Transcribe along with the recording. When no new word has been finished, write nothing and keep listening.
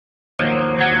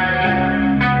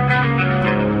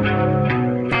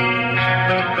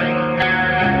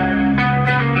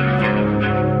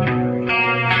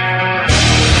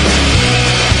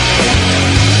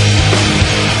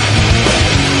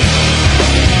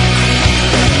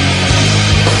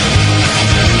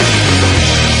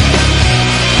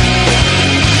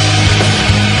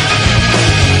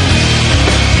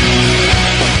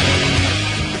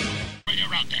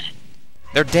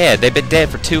they're dead. They've been dead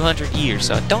for 200 years,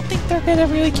 so I don't think they're gonna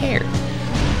really care.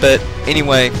 But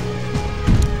anyway,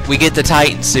 we get the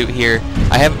Titan suit here.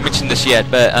 I haven't mentioned this yet,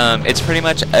 but it's pretty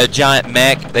much a giant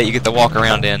mech that you get to walk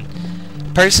around in.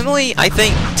 Personally, I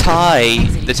think Ty,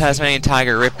 the Tasmanian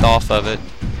Tiger, ripped off of it.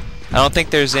 I don't think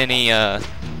there's any, yeah,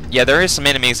 there is some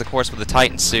enemies, of course, with the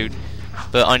Titan suit,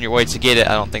 but on your way to get it,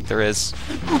 I don't think there is.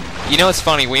 You know, it's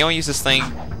funny, we only use this thing,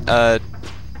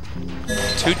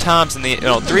 3 times in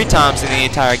the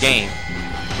entire game.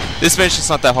 This mission's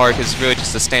not that hard, because it's really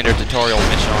just a standard tutorial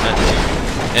mission on it.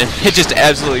 And it just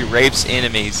absolutely rapes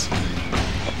enemies.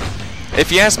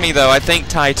 If you ask me, though, I think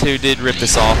Ty 2 did rip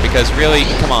this off, because really,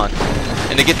 come on.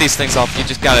 And to get these things off, you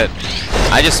just gotta...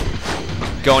 I just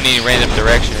go in any random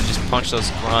direction and just punch those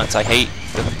grunts. I hate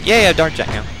the... Yeah, Dark Jack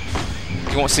now.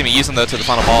 You won't see me use them, though, to the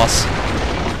final boss.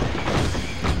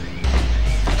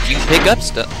 You can pick up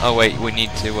stuff. Oh, wait, we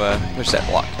need to push that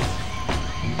block.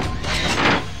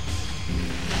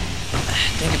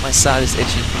 Dang it, my side is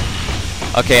itchy.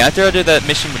 Okay, after I do that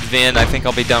mission with Vin, I think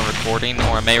I'll be done recording,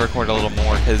 or I may record a little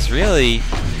more, because really,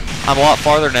 I'm a lot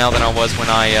farther now than I was when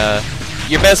I,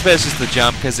 your best bet is just to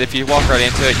jump, because if you walk right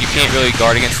into it, you can't really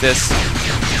guard against this.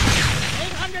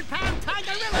 800-pound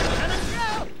tiger river,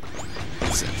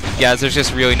 So, guys, there's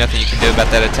just really nothing you can do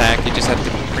about that attack. You just have to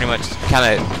pretty much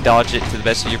kind of dodge it to the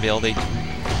best of your ability.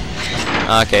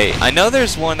 Okay, I know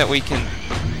there's one that we can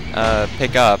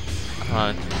pick up. Hold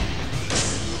on.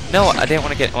 No, I didn't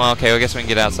want to get... Well, okay, I guess we can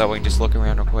get outside. We can just look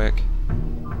around real quick.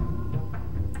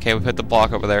 Okay, we put the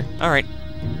block over there. Alright.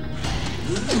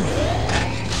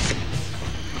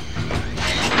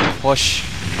 Push.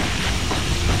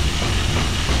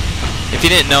 If you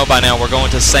didn't know by now, we're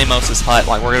going to Samos' hut.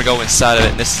 Like, we're going to go inside of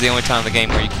it, and this is the only time in the game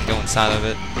where you can go inside of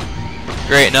it.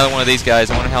 Great, another one of these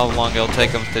guys. I wonder how long it'll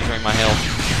take them to drain my health.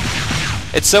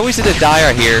 It's so easy to die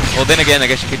right here. Well, then again, I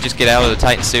guess you could just get out of the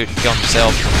Titan suit and kill him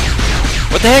yourself.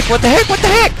 What the heck? What the heck? What the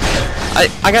heck?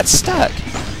 I got stuck.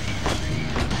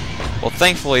 Well,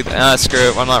 thankfully, screw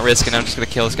it. I'm not risking. I'm just gonna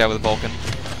kill this guy with a Vulcan.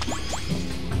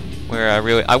 Where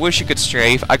I wish you could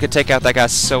strafe. I could take out that guy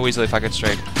so easily if I could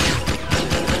strafe.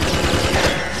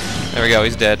 There we go.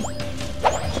 He's dead.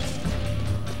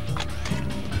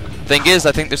 Thing is,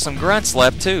 I think there's some grunts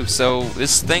left too. So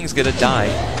this thing's gonna die.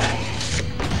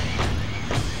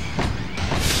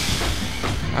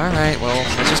 All right. Well,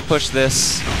 let's just push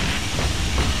this.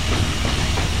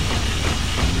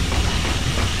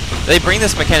 They bring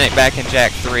this mechanic back in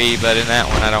Jak 3, but in that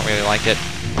one I don't really like it.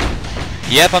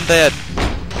 Yep, I'm dead.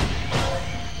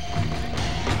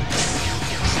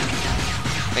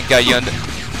 Thank God you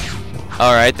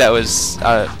Alright, that was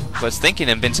thinking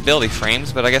invincibility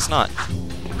frames, but I guess not.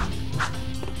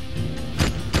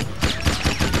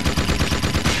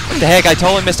 What the heck, I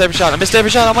totally missed every shot. I missed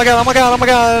every shot, oh my god, oh my god, oh my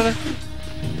god!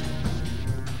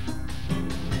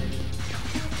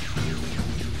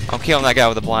 I'm killing that guy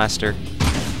with a blaster.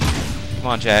 Come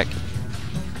on, Jak.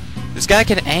 This guy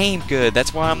can aim good.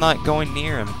 That's why I'm not going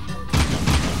near him.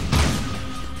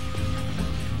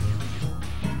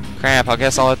 Crap, I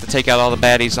guess I'll have to take out all the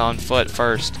baddies on foot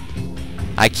first.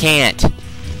 I can't.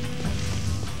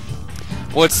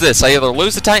 What's this? I either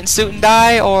lose the Titan suit and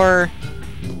die, or...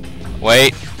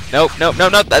 Wait. Nope, nope,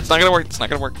 nope, nope. That's not gonna work. It's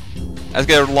not gonna work. I was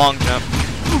gonna long jump.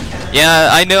 Yeah,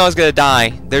 I knew I was gonna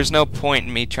die. There's no point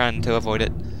in me trying to avoid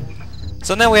it.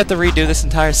 So now we have to redo this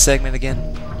entire segment again.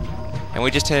 And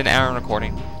we just hit an hour in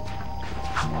recording.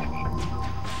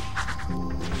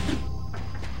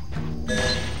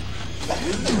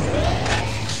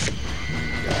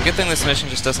 Good thing this mission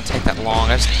just doesn't take that long.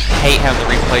 I just hate having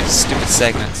to replay these stupid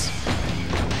segments.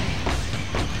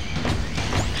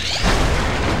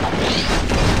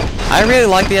 I really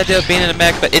like the idea of being in a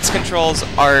mech, but its controls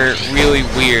are really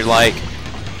weird. Like,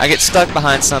 I get stuck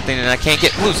behind something and I can't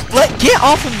get loose. Get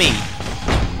off of me!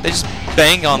 They just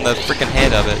bang on the freaking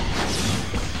head of it.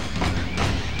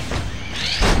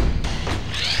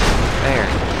 There.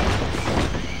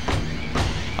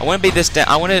 I wouldn't be this down.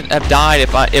 I wouldn't have died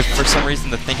if for some reason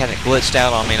the thing hadn't glitched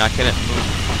out on me and I couldn't move.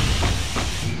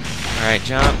 All right,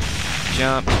 jump,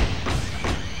 jump.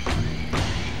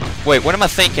 Wait, what am I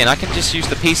thinking? I can just use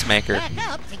the Peacemaker. Back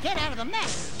up to get out of the mech.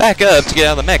 Back up to get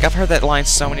out of the mech. I've heard that line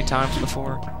so many times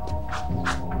before.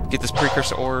 Get this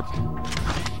precursor orb.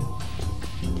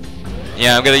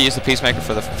 Yeah, I'm gonna use the Peacemaker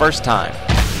for the first time.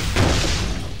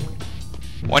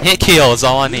 One hit kill is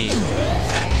all I need.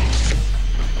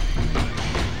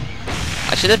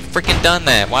 I should have freaking done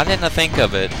that. Why didn't I think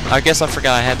of it? I guess I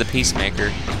forgot I had the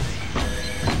Peacemaker.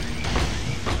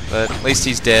 But at least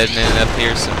he's dead, and then up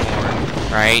here some more,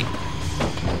 right?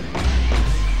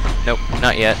 Nope,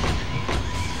 not yet.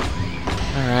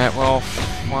 Alright, well,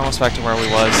 We're almost back to where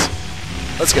we was.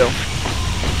 Let's go.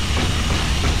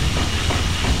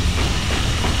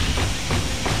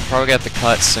 Probably got the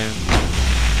cut soon.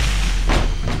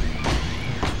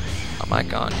 Oh my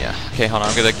god, yeah. Okay, hold on,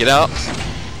 I'm gonna get out.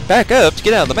 Back up to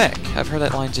get out of the mech. I've heard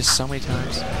that line just so many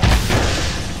times.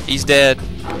 He's dead.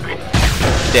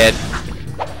 Dead.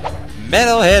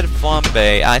 Metalhead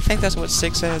Flambe. I think that's what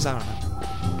 6 says. I don't know.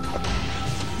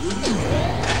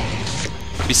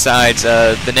 Besides,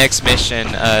 the next mission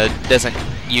doesn't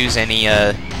use any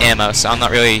ammo, so I'm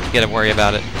not really gonna worry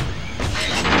about it.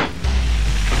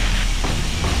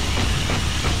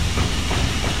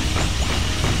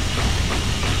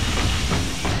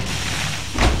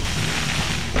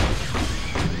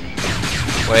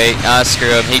 Wait, screw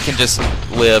him. He can just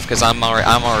live because I'm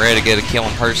already gonna kill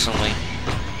him personally.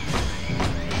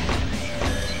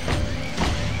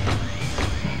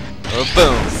 Oh,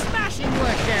 boom. Smashing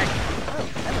work, Jack. Oh,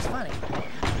 that was funny.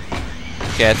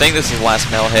 Okay, I think this is the last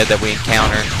metalhead that we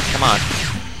encounter. Come on.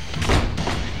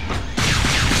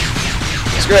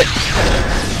 Screw it.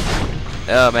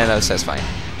 Oh man, that was satisfying.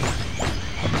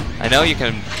 I know you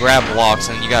can grab blocks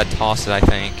and you gotta toss it, I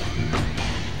think.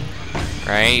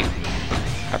 Right?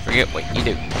 I forget what you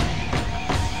do.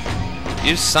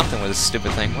 Do something with this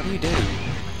stupid thing. What do you do?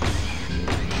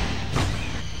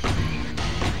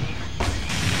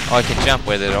 Oh, I can jump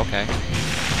with it, okay.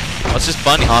 Let's just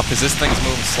bunny hop, because this thing's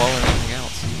moving slower than anything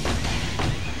else.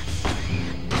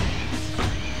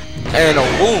 And a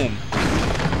boom!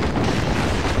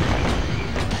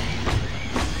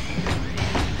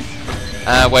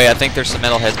 Wait, I think there's some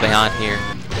metalheads behind here.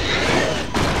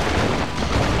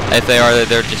 If they are,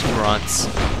 they're just grunts.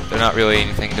 They're not really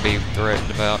anything to be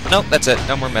threatened about. Nope, that's it.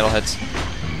 No more metalheads.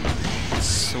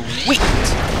 Sweet!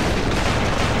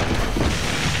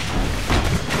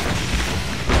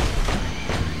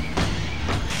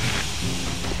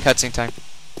 Cutscene time.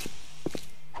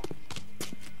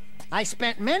 I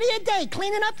spent many a day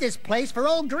cleaning up this place for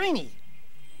old Greenie.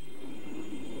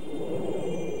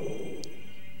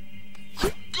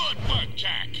 Good work,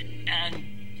 Jack. And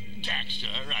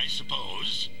Daxter, I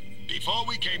suppose. Before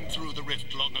we came through the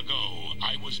rift long ago,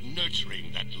 I was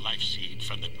nurturing that life seed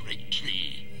from the great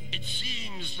tree. It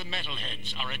seems the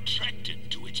metalheads are attracted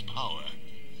to its power.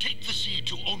 Take the seed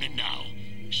to Onin now.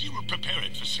 She will prepare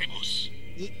it for Samos.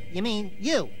 You mean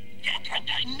you?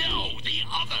 No, the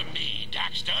other me,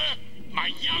 Daxter.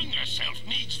 My younger self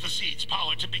needs the seed's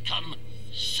power to become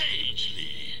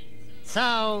sagely.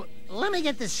 So, let me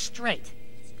get this straight.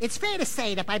 It's fair to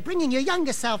say that by bringing your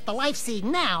younger self the life seed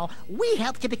now, we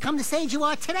helped you become the sage you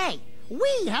are today.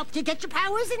 We helped you get your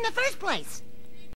powers in the first place.